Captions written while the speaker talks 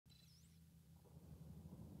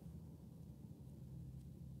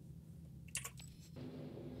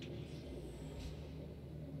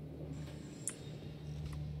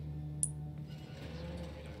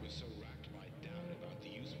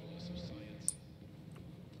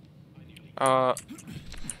I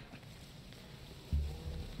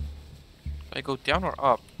go down or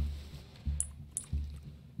up?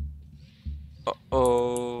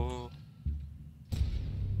 Uh-oh.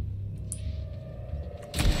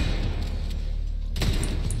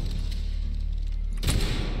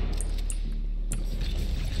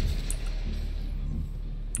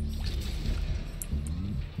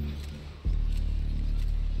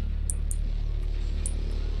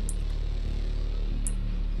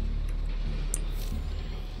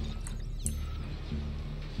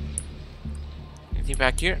 Anything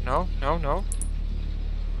back here? No, no, no.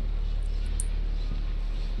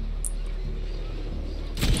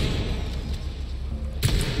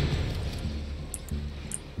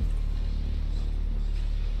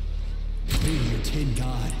 Hey, your tin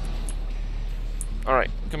god.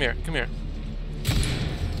 Alright, come here, come here.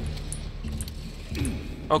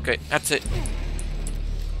 Okay, that's it.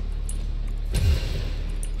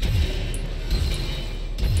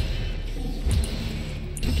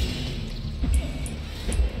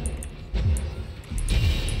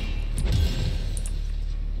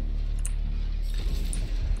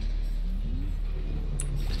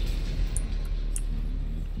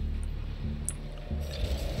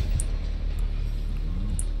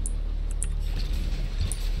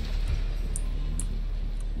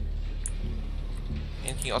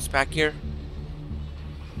 Anything else back here?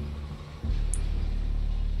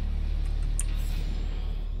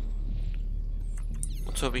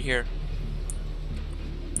 What's over here?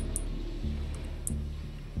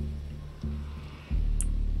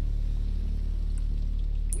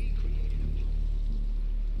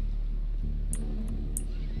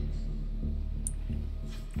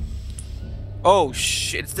 Oh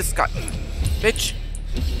shit, it's this guy. Bitch!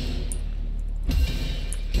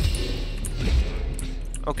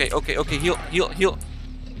 Okay, okay, okay, heal, heal, heal.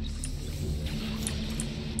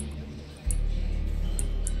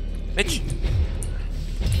 Bitch!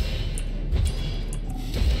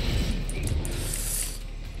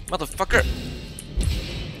 Motherfucker!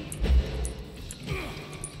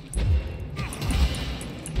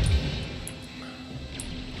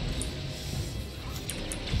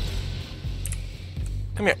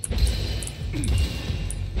 Come here.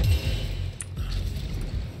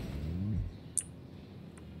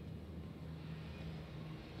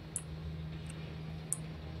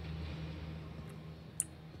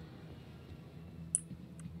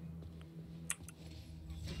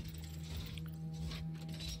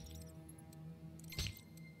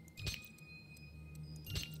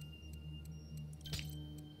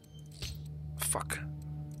 Fuck.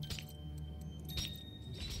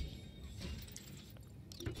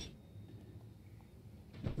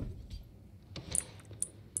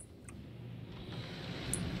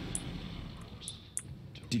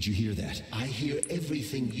 Did you hear that? I hear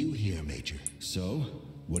everything you hear, Major. So,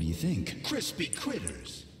 what do you think? Crispy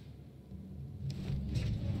critters.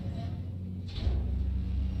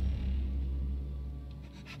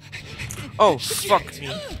 Oh, fuck me.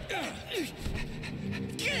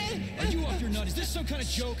 Are you off your nut? Is this some kind of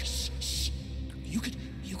joke? You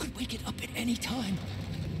could wake it up at any time.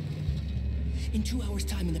 In 2 hours'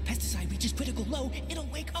 time, when the pesticide reaches critical low, it'll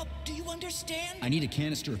wake up. Do you understand? I need a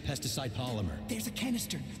canister of pesticide polymer. There's a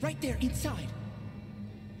canister right there inside.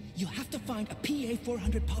 You have to find a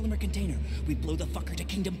PA-400 polymer container. We blow the fucker to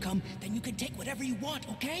Kingdom Come, then you can take whatever you want,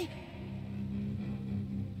 okay?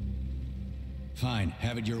 Fine,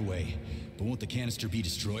 have it your way. But won't the canister be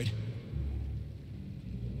destroyed?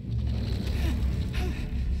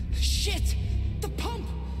 Shit! The pump!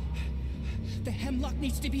 The hemlock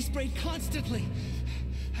needs to be sprayed constantly.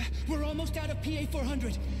 We're almost out of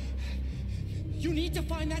PA-400. You need to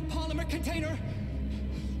find that polymer container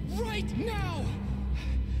right now!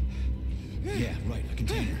 Yeah, right, a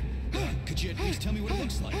container. Could you at least tell me what it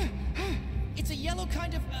looks like? It's a yellow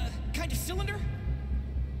kind of cylinder?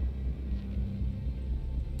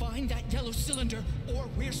 Find that yellow cylinder, or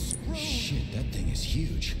we're screwed! Shit, that thing is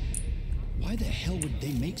huge. Why the hell would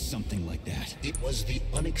they make something like that? It was the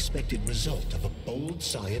unexpected result of a bold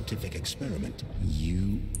scientific experiment.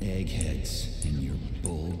 You eggheads and your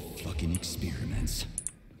bold fucking experiments.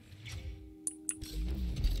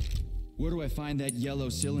 Where do I find that yellow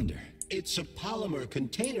cylinder? It's a polymer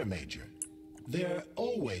container, Major. They're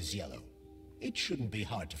always yellow. It shouldn't be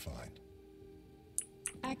hard to find.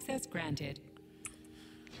 Access granted.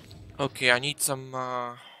 Okay, I need some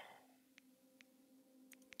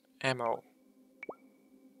ammo.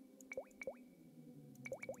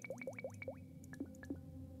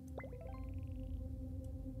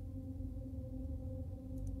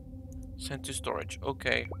 Send to storage.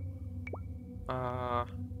 Okay. Got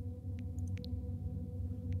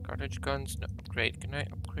Cartridge guns, no upgrade. Can I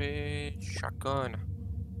upgrade? Shotgun.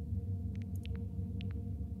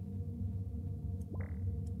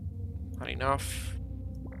 Not enough.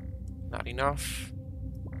 Not enough.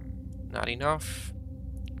 Not enough.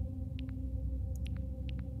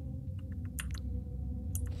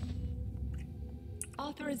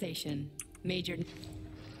 Authorization. Major.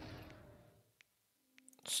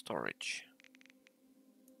 Storage.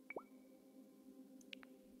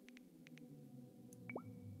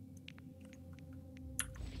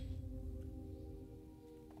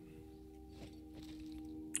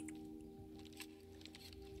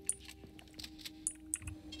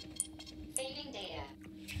 Saving data.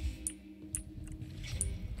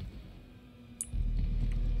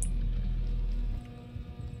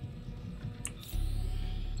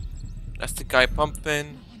 That's the guy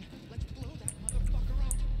pumping. Let's blow that motherfucker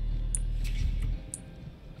up.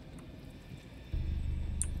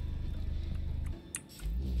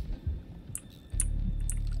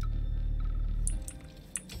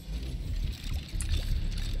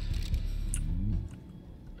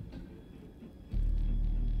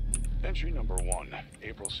 Entry number 1,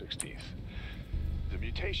 April 16th. The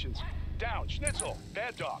mutations down. Schnitzel,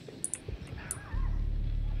 bad dog.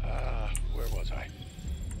 Where was I?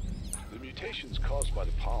 The mutations caused by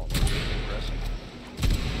the polymer are progressing.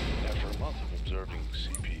 After a month of observing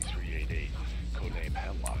CP388, codename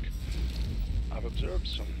Hemlock, I've observed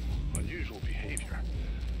some unusual behavior.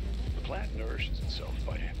 The plant nourishes itself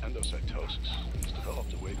by endocytosis and has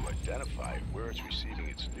developed a way to identify where it's receiving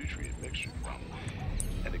its nutrient mixture from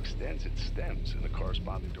and extends its stems in the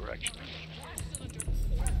corresponding direction.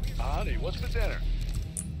 Honey, what's for dinner?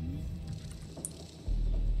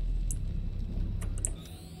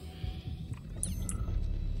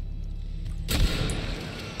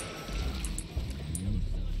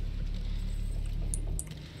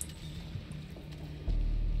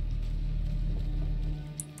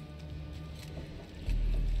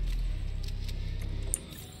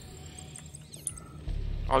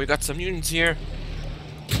 Oh, we got some mutants here.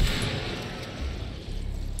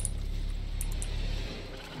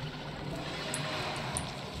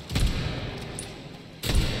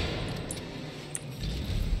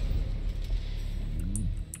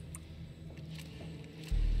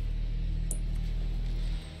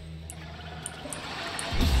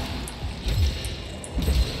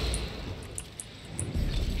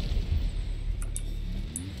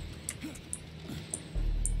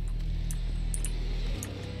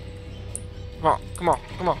 Come on, come on,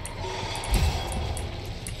 come on.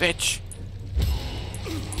 Bitch.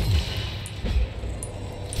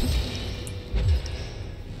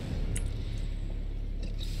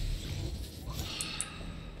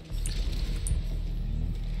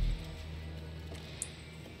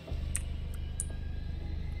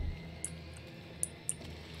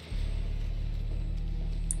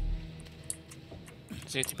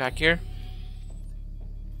 Is anything back here?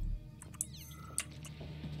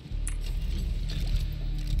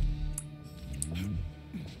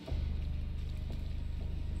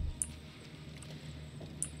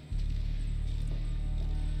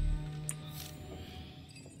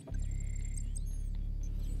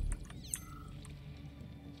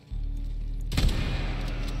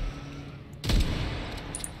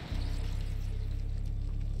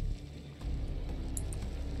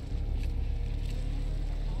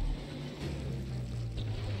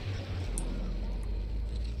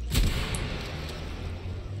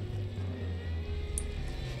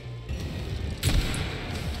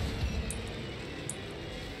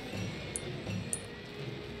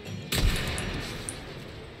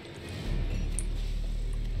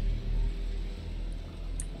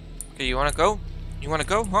 Okay, you wanna go? You wanna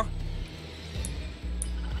go, huh?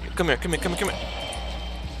 Come here, come here, come here, come here.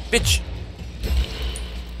 Bitch!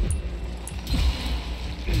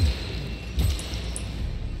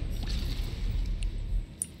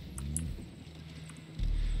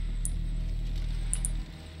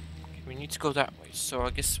 Okay, we need to go that way, so I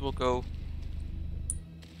guess we'll go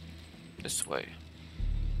this way.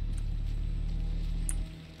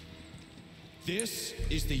 This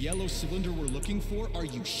is the yellow cylinder we're looking for? Are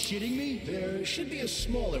you shitting me? There should be a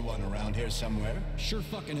smaller one around here somewhere. Sure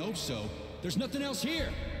fucking hope so. There's nothing else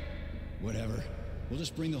here. Whatever. We'll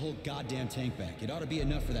just bring the whole goddamn tank back. It ought to be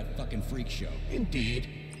enough for that fucking freak show. Indeed.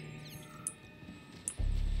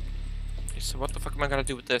 Okay, so what the fuck am I gonna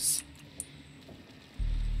do with this?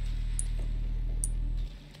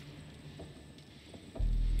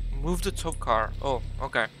 Move the tow car. Oh,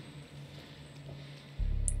 okay.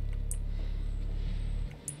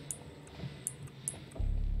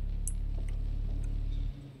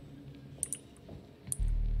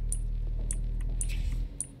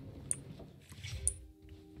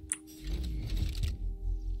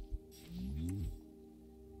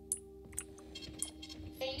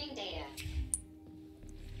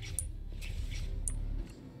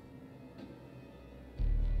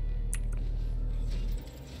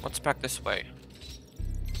 What's back this way?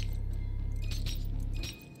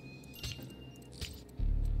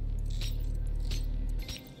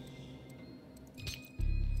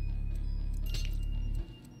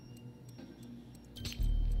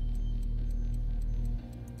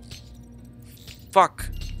 Fuck.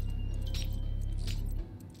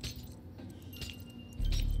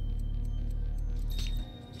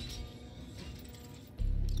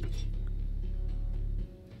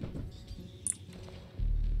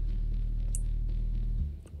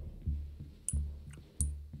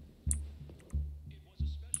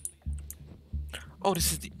 Oh,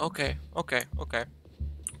 this is the... Okay.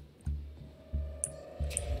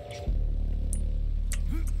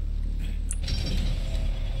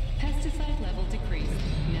 Pesticide level decreased.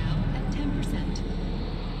 Now at 10%.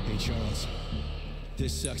 Hey, Charles.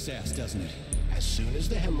 This sucks ass, doesn't it? As soon as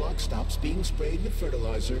the hemlock stops being sprayed with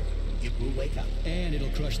fertilizer, it will wake up. And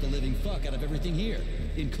it'll crush the living fuck out of everything here,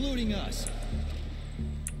 including us.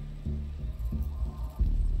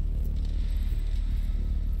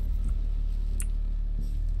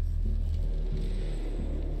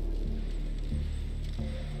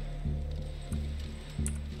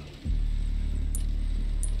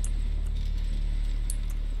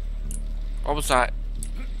 What was that?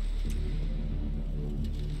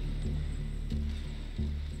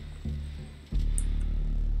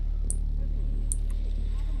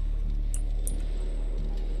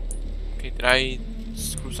 Okay, did I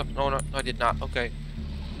screw something? No, I did not. Okay.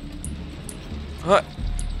 Huh.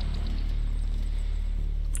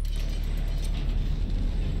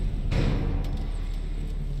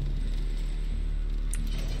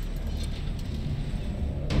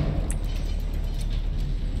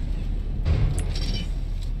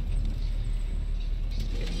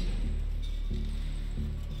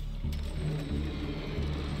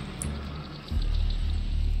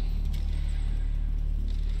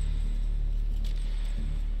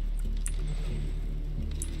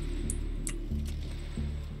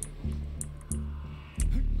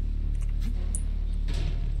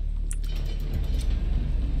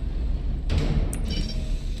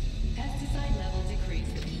 Pesticide level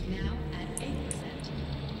decreased. Now at 8%.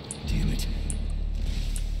 Damn it.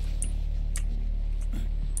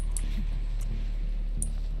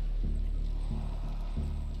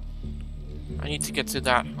 I need to get to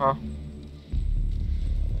that, huh?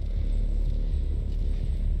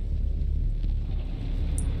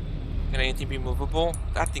 Can anything be movable?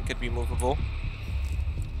 That thing could be movable.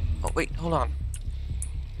 Oh, wait, hold on.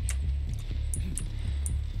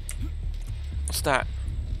 What's that?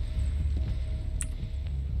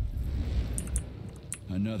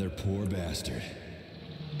 Another poor bastard.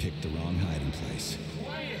 Picked the wrong hiding place.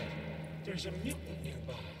 Quiet! There's a mutant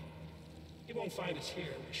nearby. He won't find us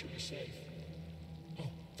here. We should be safe. Oh,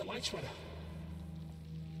 the lights went out.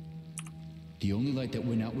 The only light that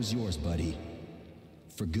went out was yours, buddy.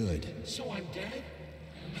 For good. So I'm dead?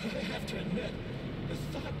 I have to admit, the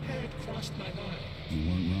thought had crossed my mind. You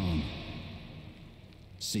weren't wrong.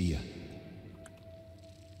 See ya.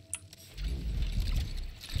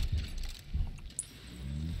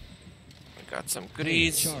 I got some Hey,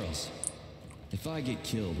 goodies. Charles. If I get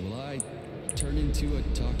killed, will I turn into a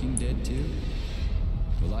talking dead too?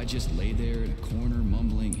 Will I just lay there in a corner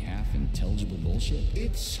mumbling half-intelligible bullshit?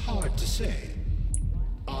 It's hard to say.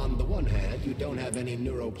 On the one hand, you don't have any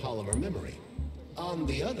neuropolymer memory. On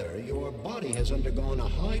the other, your body has undergone a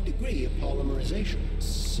high degree of polymerization.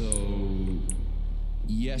 So...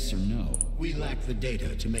 yes or no? We lack the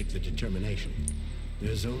data to make the determination.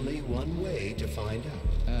 There's only one way to find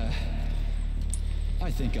out.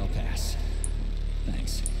 I think I'll pass.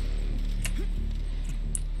 Thanks.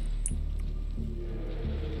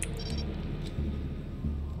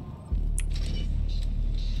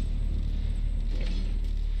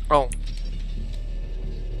 Oh.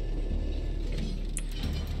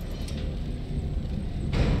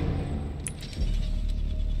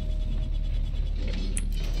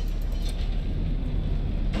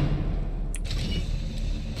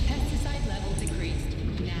 Pesticide level decreased.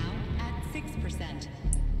 Now at 6%.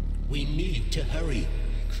 We need to hurry.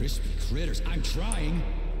 Crispy critters, I'm trying!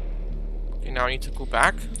 Okay, now I need to go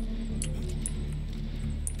back.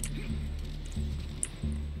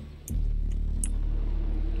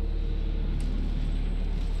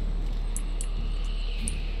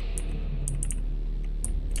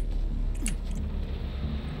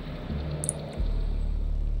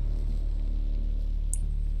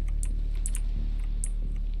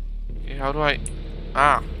 Okay, how do I...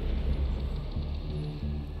 Ah.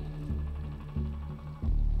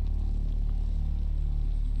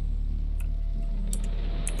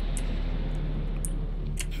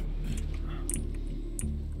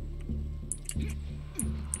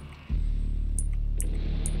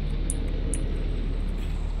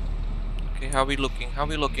 how we looking? How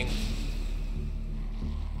we looking?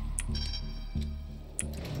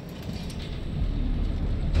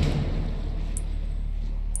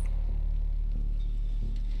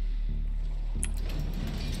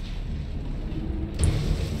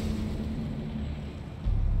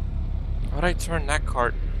 How'd I turn that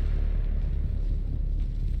cart?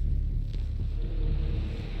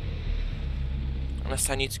 Unless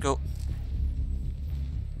I need to go...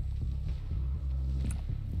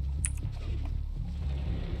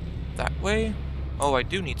 that way? Oh, I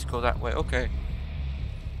do need to go that way. Okay.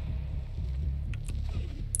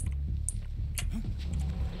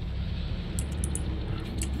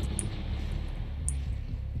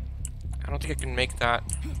 I don't think I can make that.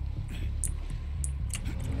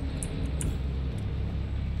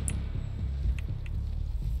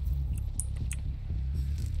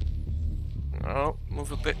 No,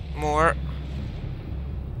 move a bit more.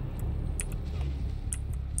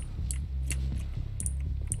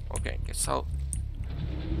 Okay, guess I'll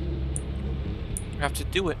have to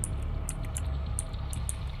do it.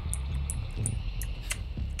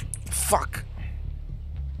 Fuck.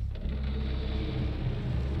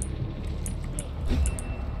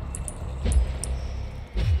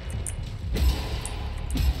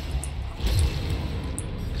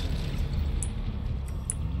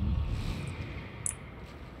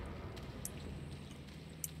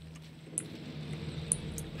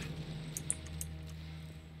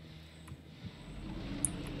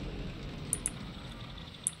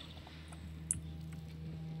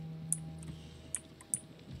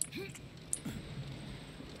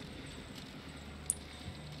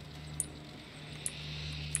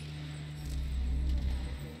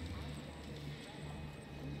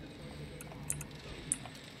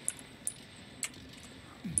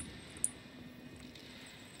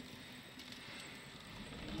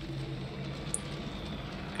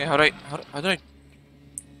 Okay, how do I...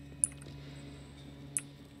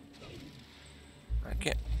 I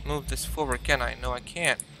can't move this forward, can I? No, I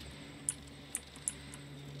can't.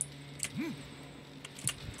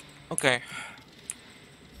 Okay.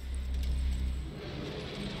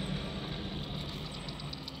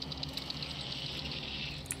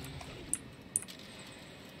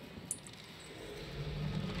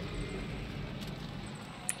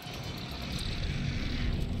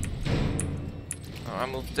 I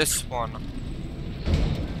move this one.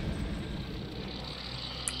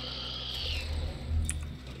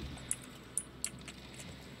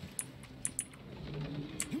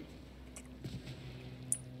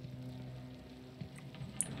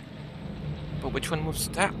 But which one moves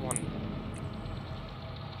that one?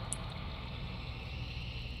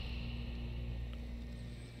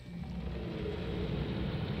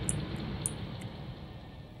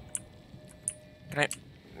 Can I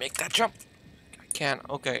make that jump? Can.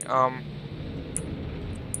 Okay,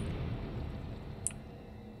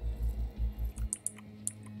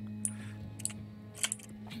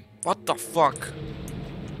 what the fuck?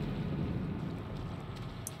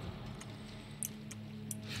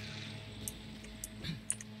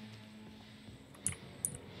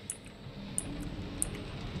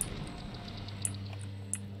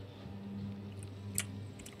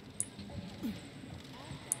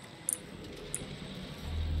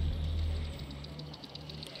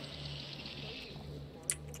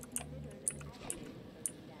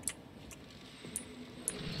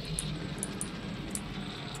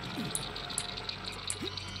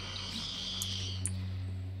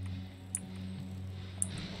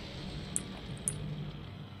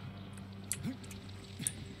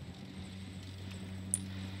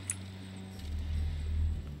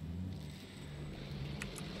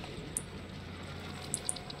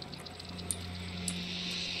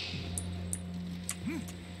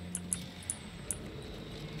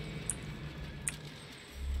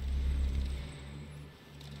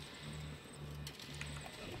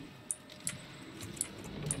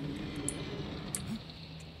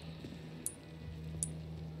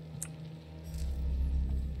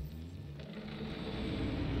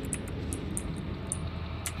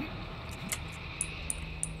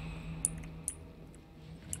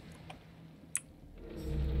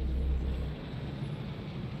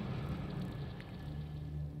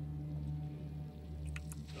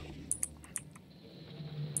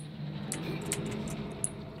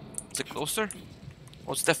 Is it closer?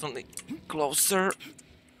 Oh, it's definitely closer.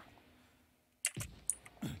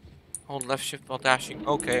 Hold left shift while dashing.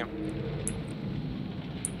 Okay.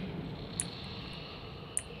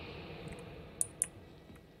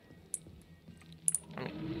 I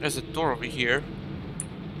mean, there's a door over here.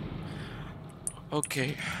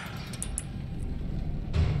 Okay.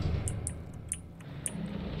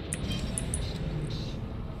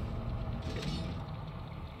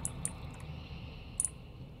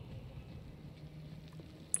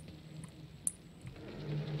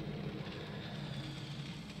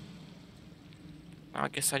 I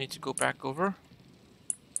guess I need to go back over.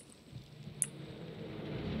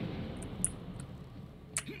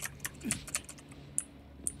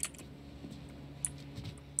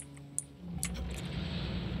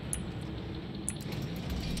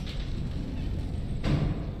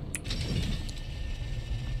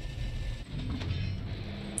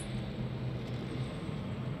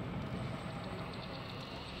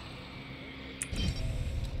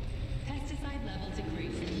 Pesticide level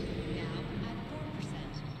decreased. Now at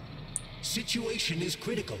 4%. Situation is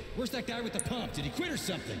critical. Where's that guy with the pump? Did he quit or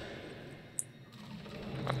something?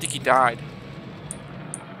 I think he died.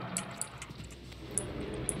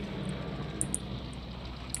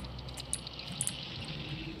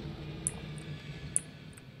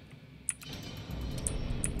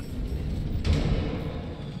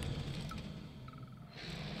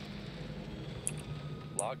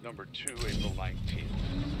 Log number 2, April 19th.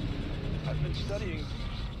 I've been studying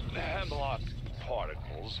hemlock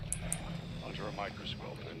particles under a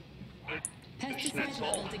microscope, and Pesticide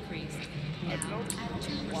level decreased. I've Now noticed at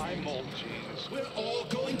 2%. fly mold genes We're all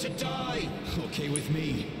going to die. Okay with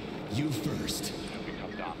me. You first. have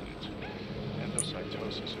become dominant.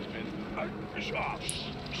 Endocytosis has been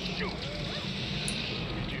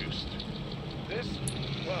reduced. This,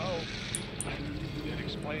 well, it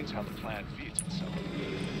explains how the plant feeds itself.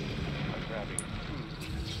 By grabbing food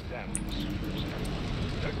with its stems.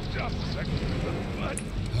 Just a second. What?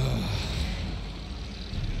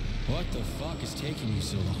 What the fuck is taking you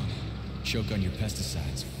so long? Choke on your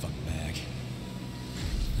pesticides, fuckbag.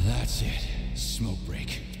 That's it. Smoke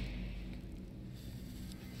break.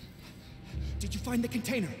 Did you find the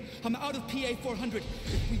container? I'm out of PA 400.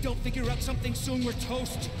 If we don't figure out something soon, we're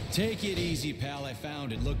toast. Take it easy, pal. I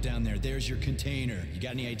found it. Look down there. There's your container. You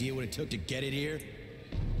got any idea what it took to get it here?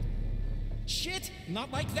 Shit!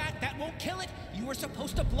 Not like that. That won't kill it. You were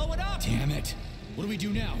supposed to blow it up. Damn it. What do we do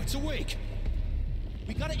now? It's awake.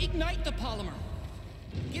 We gotta ignite the polymer.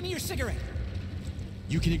 Give me your cigarette.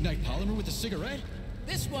 You can ignite polymer with a cigarette?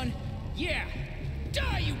 This one, yeah.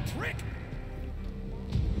 Die, you prick!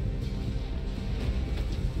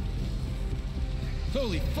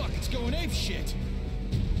 Holy fuck, it's going ape shit.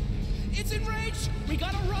 It's enraged! We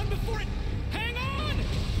gotta run before it... Hang on!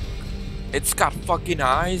 It's got fucking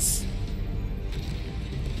eyes.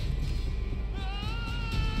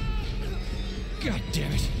 God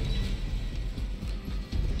damn it.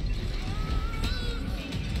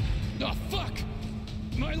 Oh, fuck!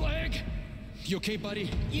 My leg! You okay, buddy?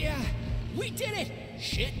 Yeah, we did it!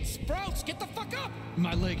 Shit, Sprouts, get the fuck up!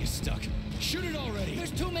 My leg is stuck. Shoot it already! There's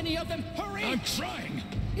too many of them, hurry! I'm trying!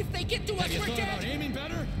 If they get to us, Have you we're thought about dead! aiming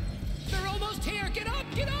better? They're almost here, get up,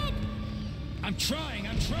 get up! I'm trying!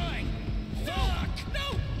 No,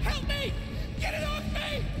 no, help me! Get it off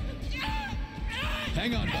me!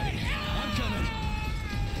 Hang on, buddy. I'm coming.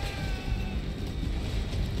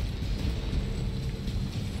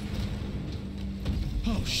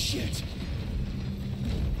 Oh, shit.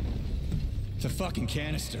 The fucking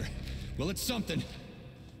canister. Well, it's something.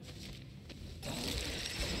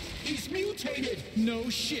 He's mutated. No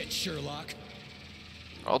shit, Sherlock.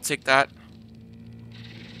 I'll take that.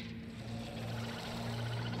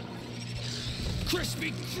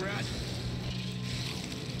 Crispy crud!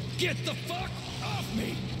 Get the fuck off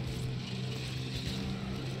me!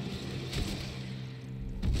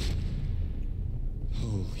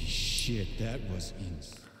 Holy shit, that was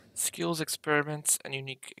insane. Skills, experiments, and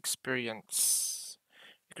unique experience.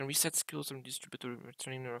 You can reset skills from distributor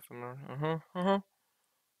returning the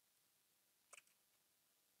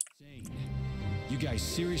You guys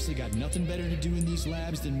seriously got nothing better to do in these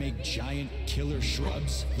labs than make giant killer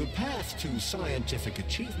shrubs? The path to scientific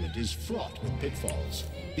achievement is fraught with pitfalls.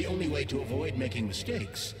 The only way to avoid making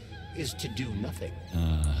mistakes is to do nothing.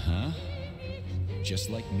 Uh-huh. Just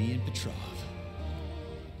like me and Petrov.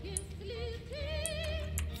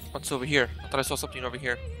 What's over here? I thought I saw something over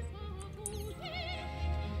here.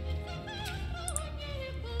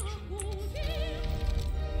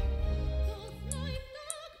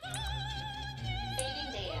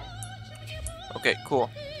 Okay, cool.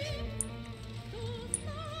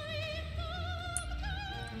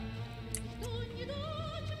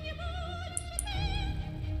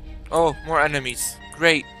 Oh, more enemies.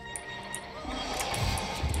 Great.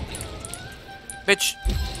 Bitch.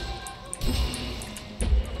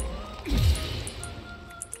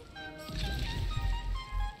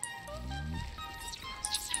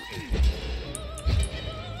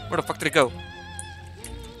 Where the fuck did it go?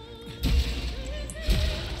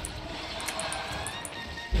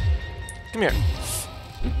 Come here.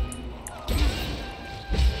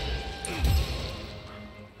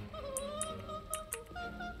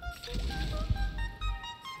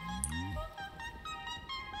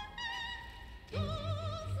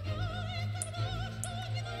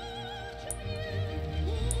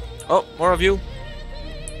 Oh, more of you.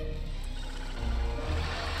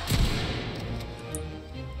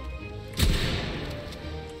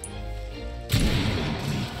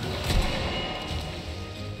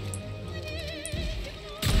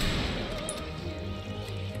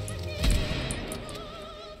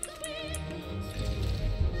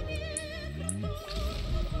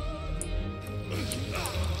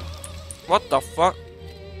 What the fuck?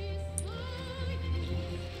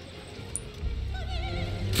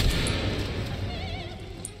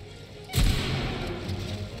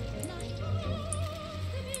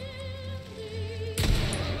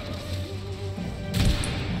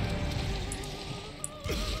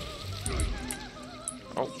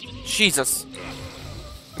 Oh, Jesus.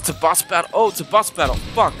 It's a boss battle. Oh, it's a boss battle.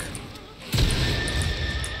 Fuck.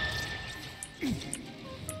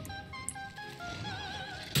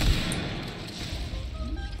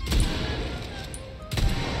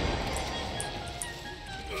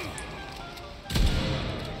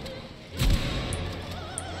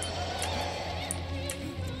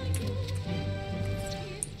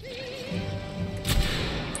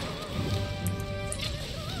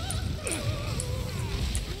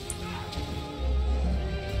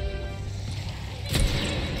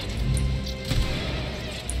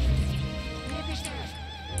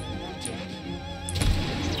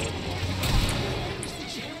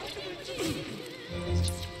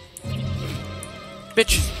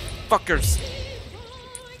 Bitches, fuckers.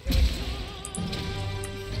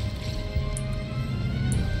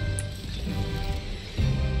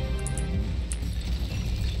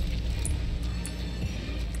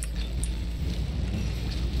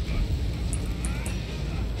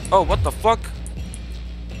 Oh, what the fuck?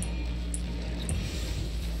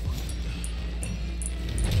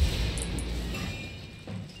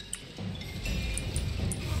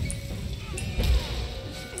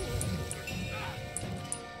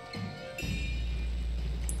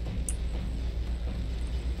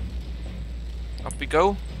 Up we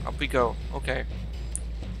go, up we go. Okay.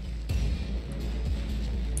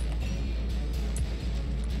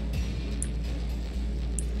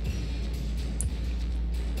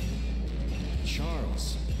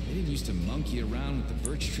 Charles, they didn't used to monkey around with the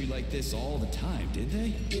birch tree like this all the time, did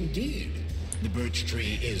they? Indeed. The birch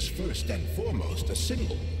tree is first and foremost a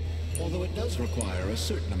symbol, although it does require a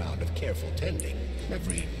certain amount of careful tending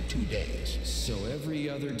every 2 days. So every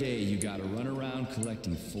other day you gotta run around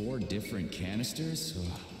collecting 4 different canisters?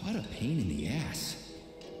 Ugh, what a pain in the ass.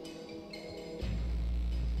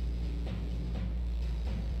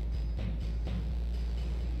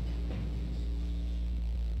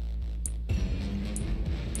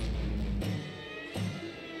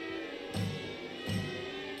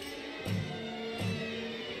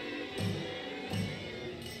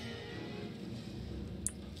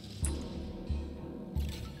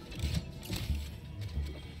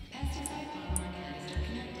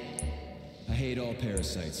 I hate all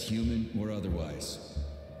parasites, human or otherwise.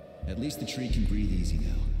 At least the tree can breathe easy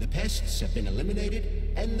now. The pests have been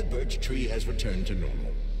eliminated, and the birch tree has returned to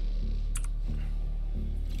normal.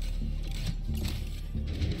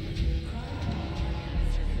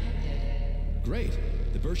 Great.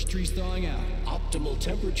 The birch tree's thawing out. Optimal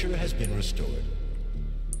temperature has been restored.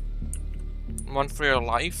 One for your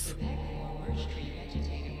life.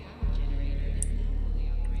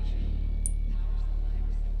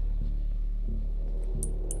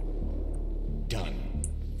 Done.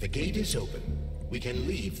 The gate is open. We can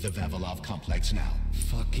leave the Vavilov complex now.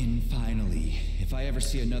 Fucking finally. If I ever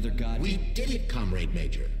see another god... We did it, Comrade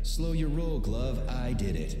Major. Slow your roll, Glove. I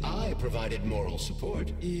did it. I provided moral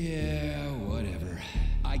support. Yeah, whatever.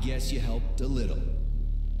 I guess you helped a little.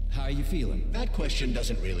 How are you feeling? That question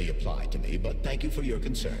doesn't really apply to me, but thank you for your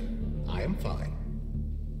concern. I am fine.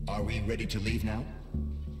 Are we ready to leave now?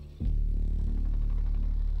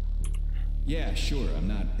 Yeah, sure. I'm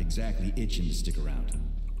not exactly itching to stick around.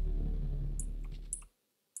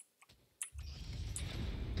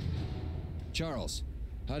 Charles,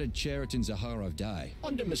 how did Cheriton Zaharov die?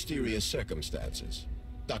 Under mysterious circumstances.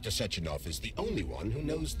 Dr. Sechenov is the only one who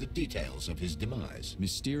knows the details of his demise.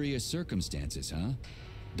 Mysterious circumstances, huh?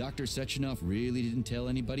 Dr. Sechenov really didn't tell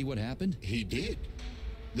anybody what happened? He did.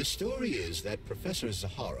 The story is that Professor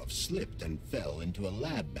Zaharov slipped and fell into a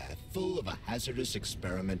lab bath full of a hazardous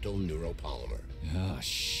experimental neuropolymer. Oh,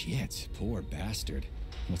 shit. Poor bastard.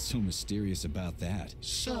 What's so mysterious about that?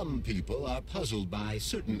 Some people are puzzled by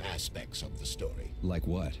certain aspects of the story. Like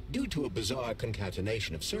what? Due to a bizarre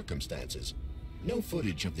concatenation of circumstances, no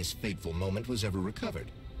footage of this fateful moment was ever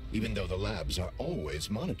recovered, even though the labs are always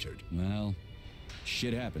monitored. Well,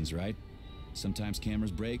 shit happens, right? Sometimes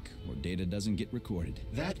cameras break, or data doesn't get recorded.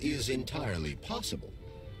 That is entirely possible.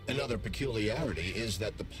 Another peculiarity is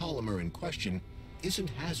that the polymer in question isn't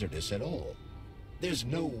hazardous at all. There's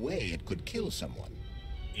no way it could kill someone.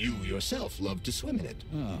 You yourself love to swim in it.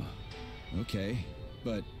 Oh, okay.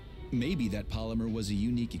 But maybe that polymer was a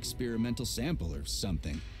unique experimental sample or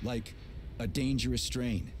something, like a dangerous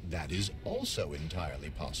strain. That is also entirely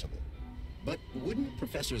possible. But wouldn't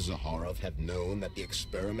Professor Zaharov have known that the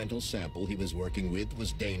experimental sample he was working with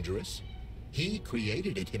was dangerous? He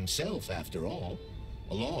created it himself, after all,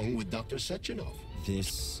 along with Dr. Sechenov.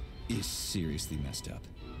 This is seriously messed up.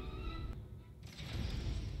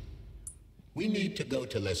 We need to go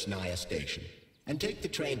to Lesnaya Station and take the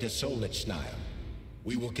train to Solnitsnaya.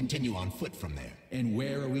 We will continue on foot from there. And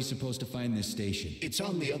where are we supposed to find this station? It's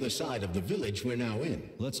on the other side of the village we're now in.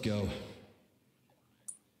 Let's go.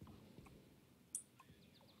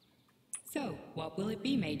 So, what will it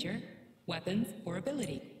be, Major? Weapons or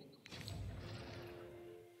ability?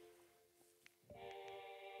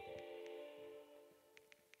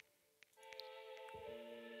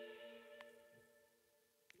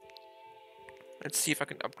 Let's see if I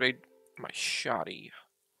can upgrade my shoddy.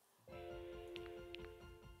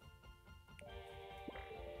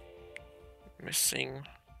 Missing.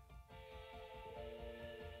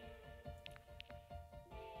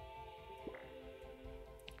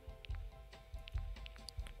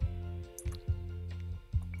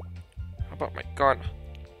 How about my gun?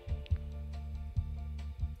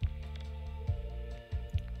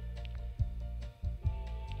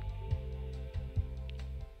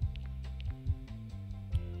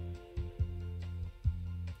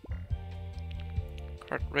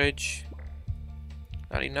 Cartridge.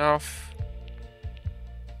 Not enough.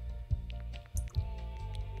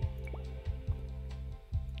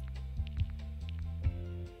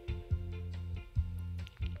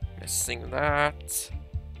 Missing that.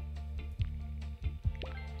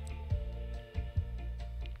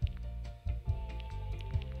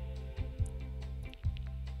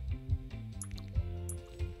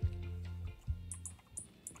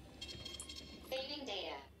 Saving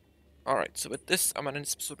data. Alright, so with this, I'm gonna end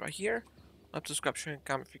this episode right here. Like, subscribe, share, and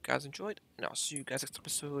comment if you guys enjoyed. And I'll see you guys next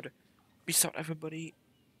episode. Peace out, everybody.